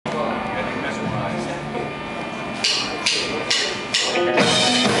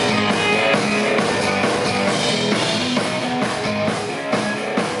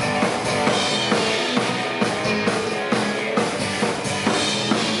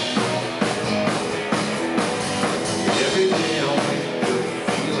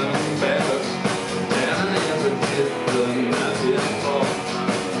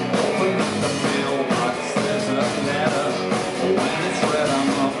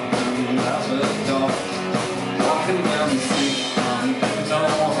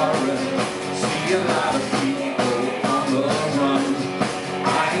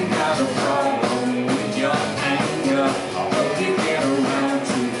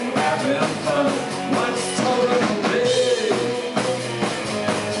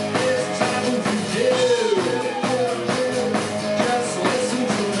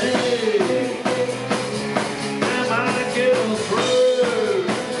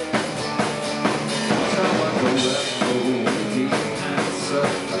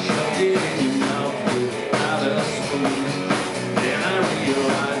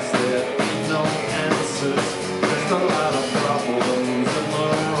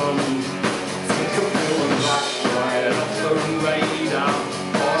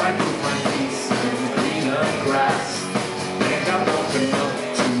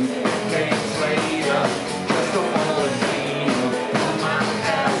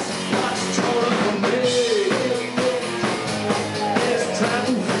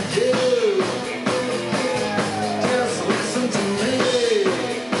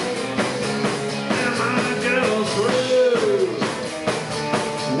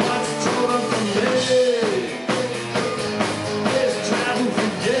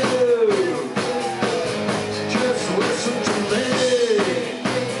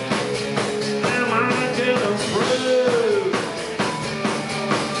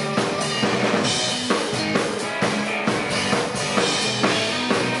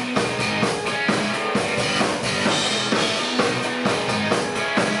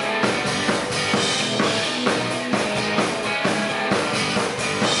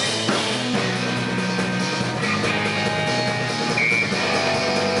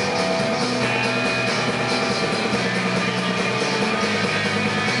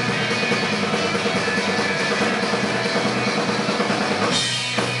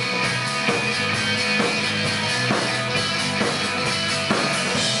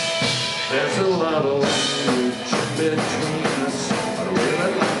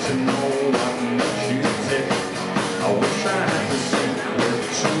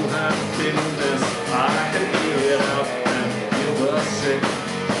emptiness, I can hear it out and feel the sick.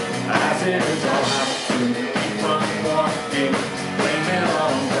 As it is, I'll have to keep on walking, blame it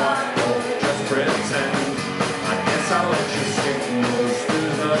on God or just pretend. I guess I'll let your signals do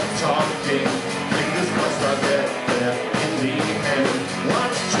the talking. Fingers crossed I'll get there in the end.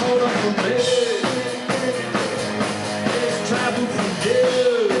 What's told for me is taboo for you.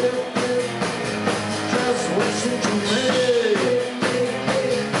 Just listen to me.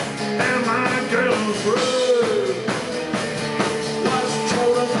 Am I getting through? What's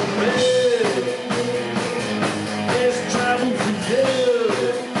told for me is taboo for you.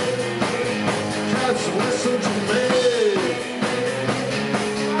 Just listen to me.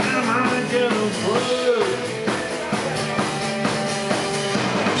 Am I getting through?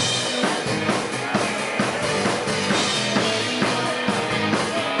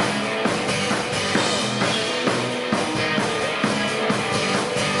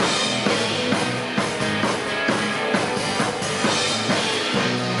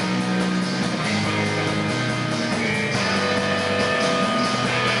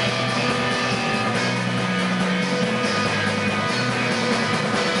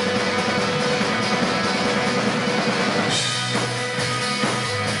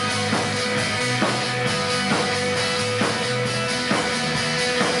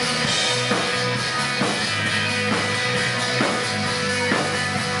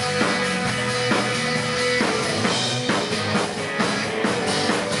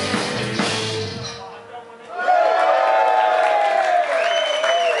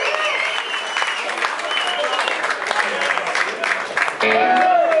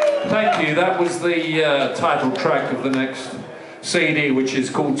 That was the title track of the next CD, which is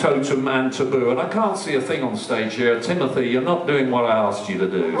called Totem and Taboo. And I can't see a thing on stage here. Timothy, you're not doing what I asked you to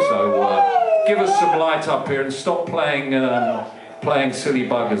do. So give us some light up here and stop playing silly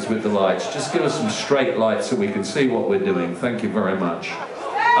buggers with the lights. Just give us some straight lights so we can see what we're doing. Thank you very much.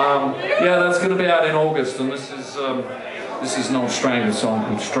 Yeah, that's going to be out in August, and this is an old Stranglers song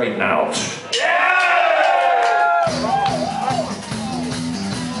called Straighten Out.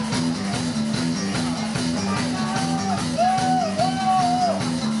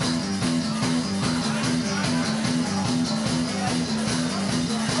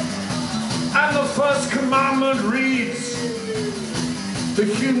 And the first commandment reads, the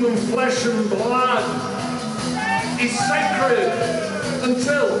human flesh and blood is sacred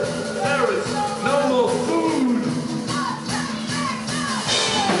until there is no more food.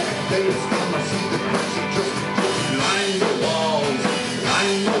 Days come, I see the picture just line the walls,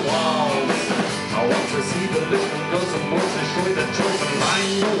 line the walls. I want to see the little girls and boys and show the choice and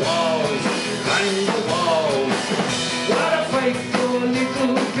line the walls, line the walls. What a faithful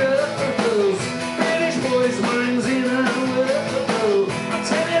little girls, British boys' minds in a whirl. I'll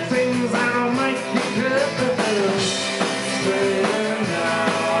tell you things that'll make you girl. Straighten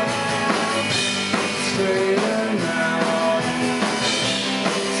out, straighten out,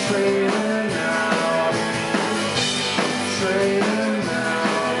 straighten out, straighten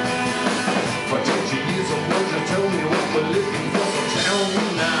out. For 20 years of words, you tell me what we're looking for, so tell me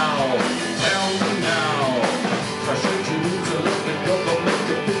now, tell me now. Pressure to lose a little bit, go make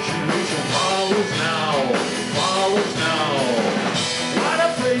the situation follows now, follows now. What a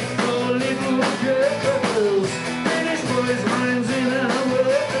faithful little girls, British boys' minds in a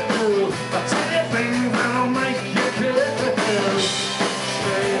whirl. I'll tell you things that'll make you girl.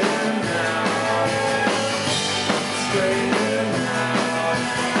 Straighten out, straighten out,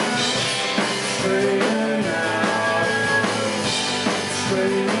 straighten out,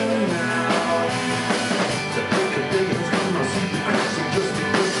 straighten out. The break of day has come, I see the cracks and just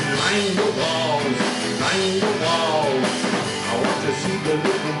because you line the walls, line the walls. I want to see the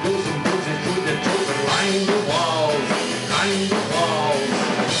little girl